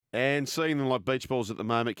And seeing them like beach balls at the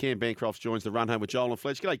moment, Cam Bancroft joins the run home with Joel and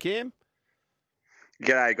Fletch. G'day, Cam.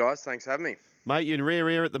 G'day, guys. Thanks for having me. Mate, you're in rare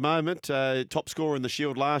air at the moment. Top scorer in the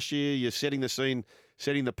Shield last year. You're setting the scene,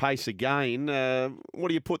 setting the pace again. What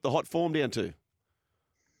do you put the hot form down to?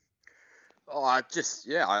 Oh, I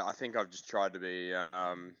think I've just tried to be,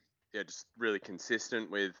 just really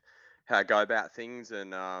consistent with how I go about things and,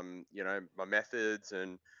 my methods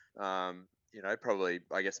and, probably,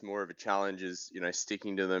 I guess, more of a challenge is,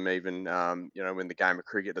 sticking to them even, when the game of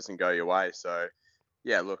cricket doesn't go your way. So,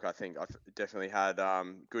 yeah, look, I think I've definitely had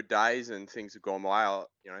good days and things have gone my way.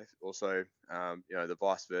 Also, the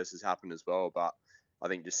vice versa has happened as well. But I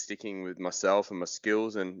think just sticking with myself and my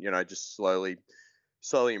skills and, just slowly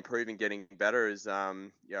improving, getting better is,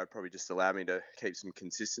 probably just allowed me to keep some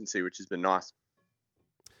consistency, which has been nice.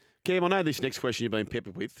 Cam, I know this next question you've been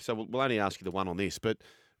peppered with, so we'll only ask you the one on this, but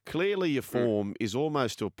clearly your form is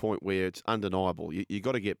almost to a point where it's undeniable. You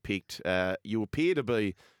got to get picked. You appear to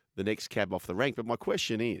be the next cab off the rank, but my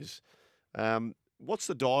question is, what's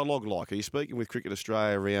the dialogue like? Are you speaking with Cricket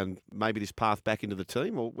Australia around maybe this path back into the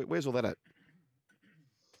team, or where's all that at?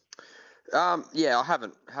 I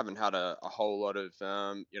haven't had a whole lot of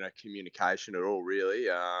communication at all, really.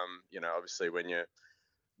 Obviously when you're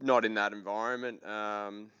not in that environment,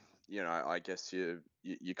 I guess you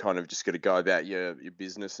kind of just got to go about your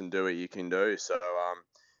business and do what you can do. So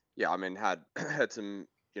had some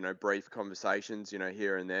brief conversations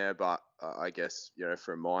here and there, but I guess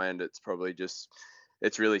from my end it's probably just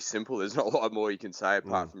it's really simple. There's not a lot more you can say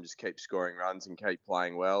apart from just keep scoring runs and keep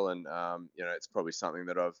playing well, and it's probably something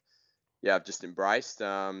that I've just embraced.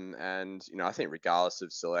 And, I think regardless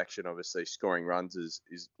of selection, obviously scoring runs is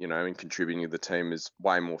and contributing to the team is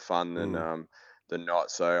way more fun than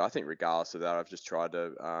not. So I think regardless of that, I've just tried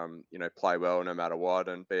to, play well no matter what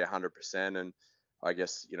and be 100%. And I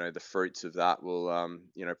guess, the fruits of that will,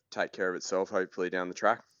 take care of itself, hopefully down the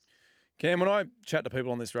track. Cam, when I chat to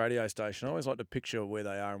people on this radio station, I always like to picture where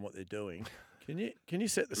they are and what they're doing. Can you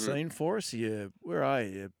set the scene for us? Where are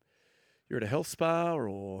you? You're at a health spa or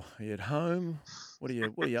are you at home? What are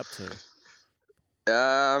you up to?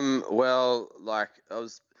 Well, like I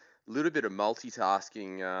was a little bit of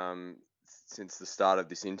multitasking since the start of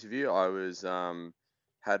this interview. I was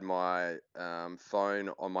had my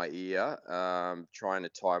phone on my ear, trying to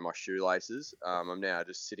tie my shoelaces. I'm now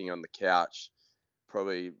just sitting on the couch,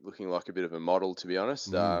 probably looking like a bit of a model, to be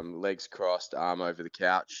honest. Legs crossed, arm over the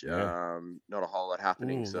couch. Yeah. Not a whole lot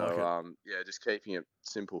happening. Ooh, So, just keeping it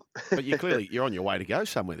simple. But you're on your way to go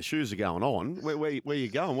somewhere. The shoes are going on. Where you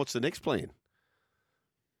going? What's the next plan?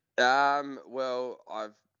 Well,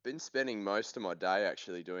 I've been spending most of my day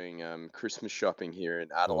actually doing Christmas shopping here in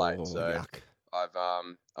Adelaide. Oh, So yuck.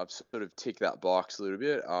 I've sort of ticked that box a little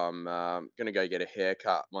bit. I'm gonna go get a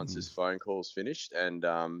haircut once this phone call's finished, and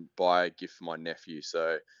buy a gift for my nephew.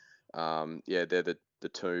 So they're the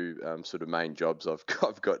two sort of main jobs I've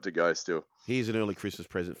got to go still. Here's an early Christmas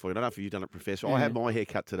present for you. I don't know if you've done it, Professor. I had my hair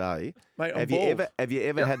cut today. Mate, I'm Have you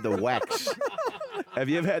ever had the wax? Have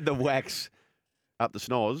you ever had the wax up the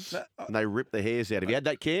snoz and they rip the hairs out? Have you had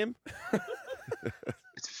that, Cam?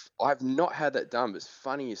 I've not had that done, but it's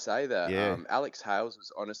funny you say that. Yeah. Alex Hales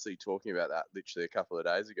was honestly talking about that literally a couple of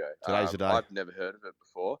days ago. Today's the day. I've never heard of it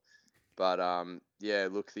before, but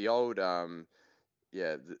look, the old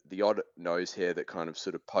the odd nose hair that kind of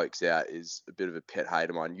sort of pokes out is a bit of a pet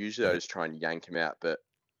hate of mine. Usually I just try and yank him out, but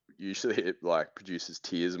usually it like produces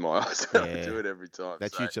tears in my eyes. I do it every time.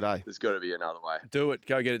 That's you today. There's got to be another way. Do it.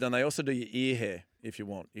 Go get it done. They also do your ear hair if you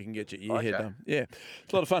want. You can get your ear hair done. Yeah,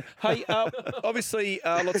 it's a lot of fun. Hey, obviously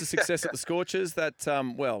lots of success at the Scorchers. That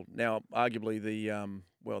now arguably the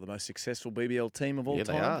most successful BBL team of all Yeah,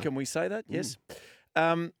 they time. are. Can we say that? Yes.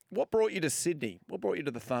 What brought you to Sydney? What brought you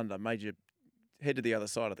to the Thunder? Made you head to the other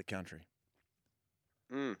side of the country?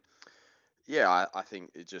 Yeah, I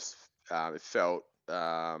think it just it felt.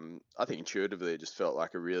 I think intuitively it just felt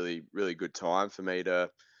like a really, really good time for me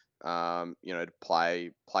to, to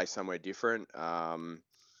play somewhere different.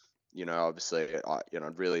 Obviously, I'd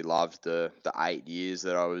really loved the 8 years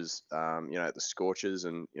that I was, at the Scorchers,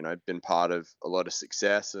 and been part of a lot of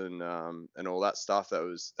success and all that stuff.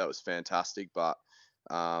 That was fantastic. But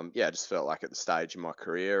I just felt like at the stage in my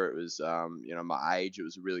career, it was, my age, it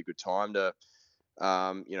was a really good time to.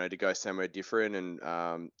 To go somewhere different and,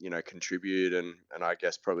 contribute and I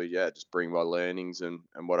guess probably, just bring my learnings and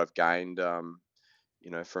what I've gained,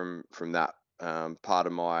 from that part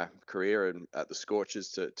of my career and at the Scorchers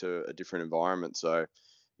to a different environment. So,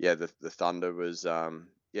 the Thunder was,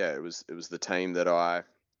 it was the team that I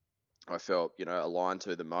felt, aligned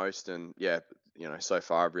to the most. And, so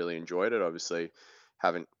far I've really enjoyed it. Obviously,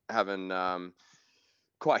 haven't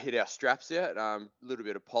quite hit our straps yet. A little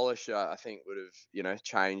bit of polish, I think, would have,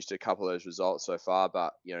 changed a couple of those results so far.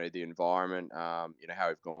 But, the environment, how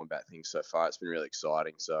we've gone about things so far, it's been really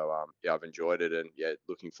exciting. So, I've enjoyed it and,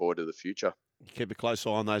 looking forward to the future. Keep a close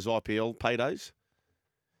eye on those IPL paydays.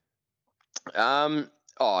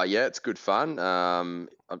 Oh, yeah, it's good fun. I'm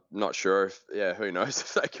not sure who knows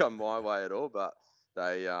if they come my way at all, but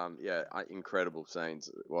they, incredible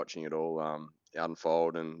scenes watching it all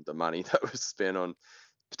unfold, and the money that was spent on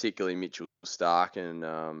particularly Mitchell Stark and,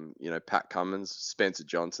 Pat Cummins, Spencer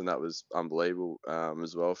Johnson. That was unbelievable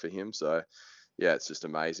as well for him. So, yeah, it's just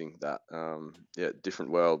amazing that,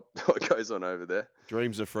 different world what goes on over there.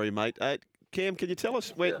 Dreams are free, mate. Cam, can you tell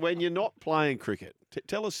us when you're not playing cricket,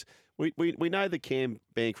 tell us, we know the Cam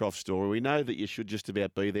Bancroft story. We know that you should just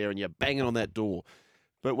about be there and you're banging on that door.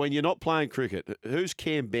 But when you're not playing cricket, who's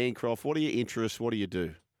Cam Bancroft? What are your interests? What do you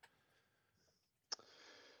do?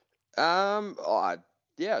 I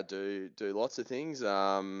do lots of things.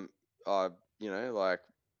 Like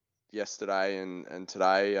yesterday and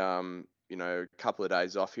today, a couple of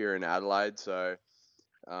days off here in Adelaide. So,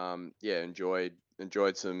 enjoyed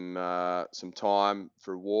some time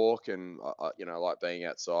for a walk, and I like being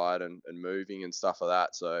outside and moving and stuff like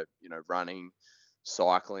that. So, running,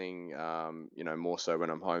 cycling, more so when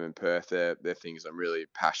I'm home in Perth, they're things I'm really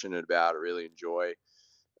passionate about. I really enjoy.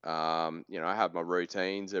 I have my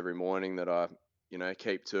routines every morning that I,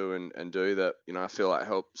 keep to and do that, I feel like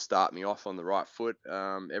help start me off on the right foot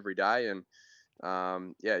every day. And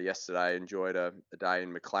yesterday I enjoyed a day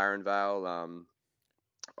in McLaren Vale.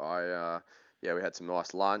 We had some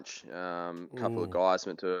nice lunch. A couple of guys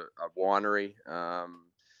went to a winery. I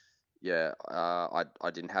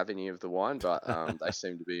didn't have any of the wine, but they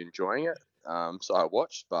seemed to be enjoying it. So I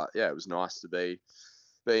watched, but it was nice to be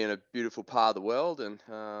in a beautiful part of the world and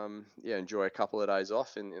enjoy a couple of days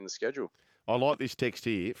off in the schedule. I like this text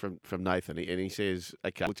here from Nathan, and he says,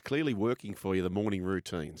 okay, it's clearly working for you, the morning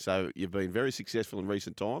routine. So you've been very successful in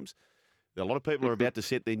recent times. A lot of people are about to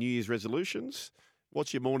set their New Year's resolutions.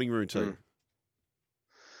 What's your morning routine?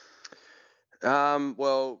 I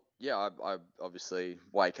obviously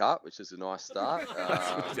wake up, which is a nice start.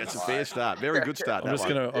 That's a fair start. Very good start. I'm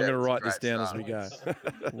gonna write this down as we go.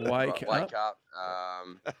 Wake up. I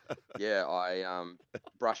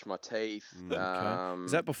brush my teeth. Okay.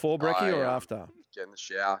 Is that before brekkie or after? Get in the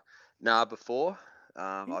shower. Nah, before.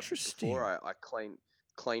 Interesting. Before I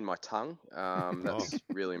clean my tongue. That's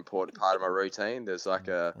really important part of my routine. There's like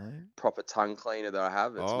a proper tongue cleaner that I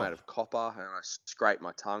have. It's made of copper, and I scrape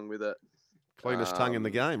my tongue with it. Cleanest tongue in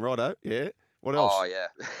the game, righto. Yeah. What else? Oh yeah.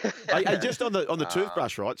 hey, just on the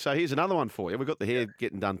toothbrush, right? So here's another one for you. We've got the hair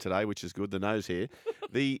getting done today, which is good. The nose hair.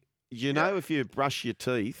 If you brush your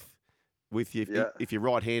teeth with if you're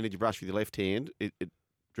right-handed, you brush with your left hand. It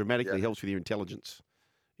dramatically helps with your intelligence.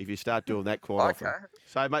 If you start doing that quite often.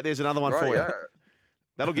 So mate, there's another one for you.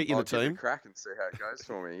 That'll get you in the team. Give it a crack and see how it goes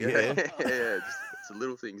for me. Yeah. It's the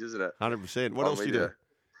little things, isn't it? 100%. What else do you do?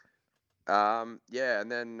 And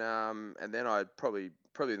then I probably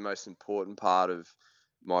the most important part of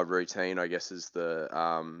my routine, I guess, is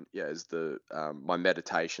my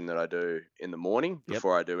meditation that I do in the morning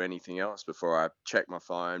before I do anything else, before I check my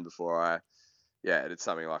phone, it's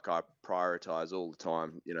something like I prioritize all the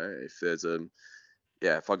time. If there's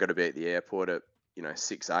if I got to be at the airport at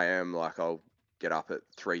 6 a.m., like I'll get up at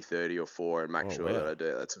 3:30 or 4 and make sure that I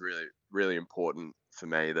do. That's really, really important for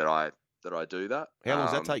me that I do that. How long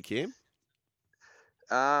does that take, Cam?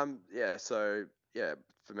 For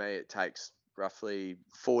me it takes roughly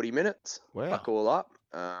 40 minutes. Wow. Like all up.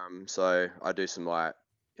 So I do some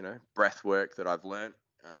breath work that I've learnt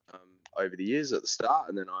over the years at the start,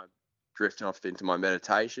 and then I drift off into my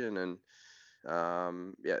meditation, and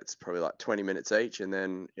it's probably like 20 minutes each, and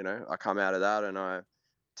then I come out of that and I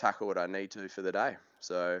tackle what I need to for the day.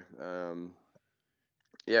 So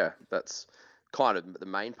that's kind of the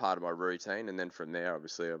main part of my routine, and then from there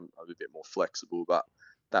obviously I'm a bit more flexible, but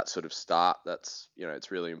that sort of start, that's it's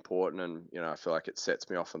really important, and I feel like it sets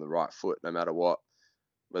me off on the right foot no matter what,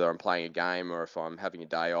 whether I'm playing a game or if I'm having a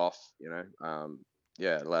day off.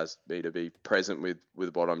 It allows me to be present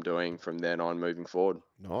with what I'm doing from then on moving forward.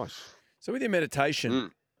 Nice. So with your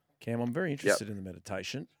meditation, Cam, I'm very interested in the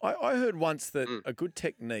meditation. I heard once that a good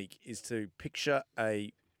technique is to picture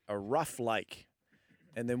a rough lake,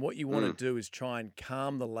 and then what you want to do is try and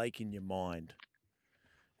calm the lake in your mind.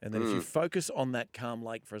 And then if you focus on that calm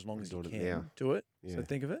lake for as long as you can, do it. Yeah. So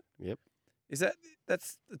think of it. Yep.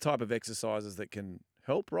 That's the type of exercises that can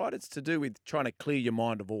help, right? It's to do with trying to clear your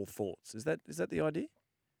mind of all thoughts. Is that the idea?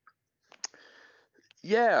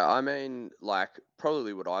 Yeah, I mean, like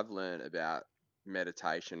probably what I've learned about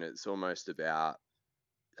meditation, it's almost about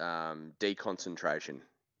deconcentration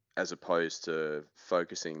as opposed to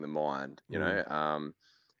focusing the mind. Mm.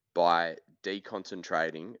 By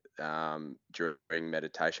deconcentrating during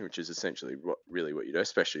meditation, which is essentially really what you do,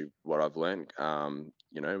 especially what I've learned,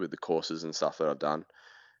 with the courses and stuff that I've done.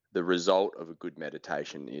 The result of a good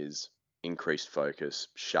meditation is increased focus,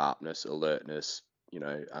 sharpness, alertness,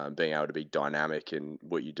 being able to be dynamic in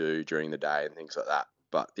what you do during the day and things like that.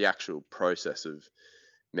 But the actual process of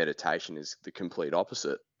meditation is the complete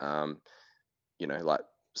opposite. Like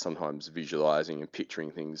sometimes visualizing and picturing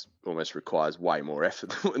things almost requires way more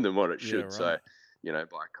effort than what it Yeah, should. So, right.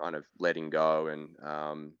 by kind of letting go and,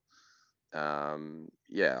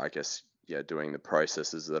 I guess, doing the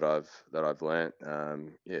processes that I've learnt.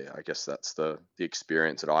 I guess that's the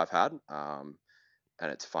experience that I've had. And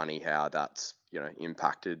it's funny how that's,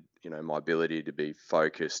 impacted, my ability to be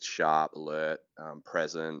focused, sharp, alert,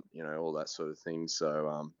 present, all that sort of thing.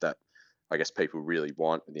 So, that I guess people really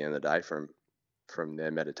want at the end of the day from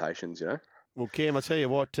their meditations. Well, Cam, I tell you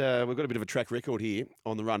what, we've got a bit of a track record here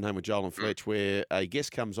on the Run Home with Joel and Fletch, where a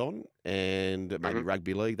guest comes on and maybe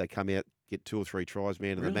rugby league, they come out, get 2 or 3 tries,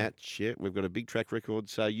 man of the Really? match. Yeah, we've got a big track record,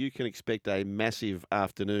 so you can expect a massive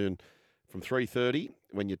afternoon from 3:30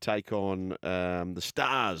 when you take on the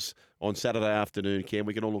Stars on Saturday afternoon, Cam.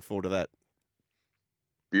 We can all look forward to that.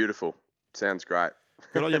 Beautiful. Sounds great.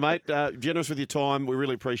 Good on you, mate. Generous with your time. We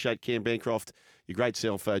really appreciate Cam Bancroft, your great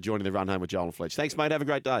self, joining the Run Home with Joel and Fletch. Thanks, mate. Have a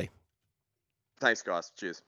great day. Thanks, guys. Cheers.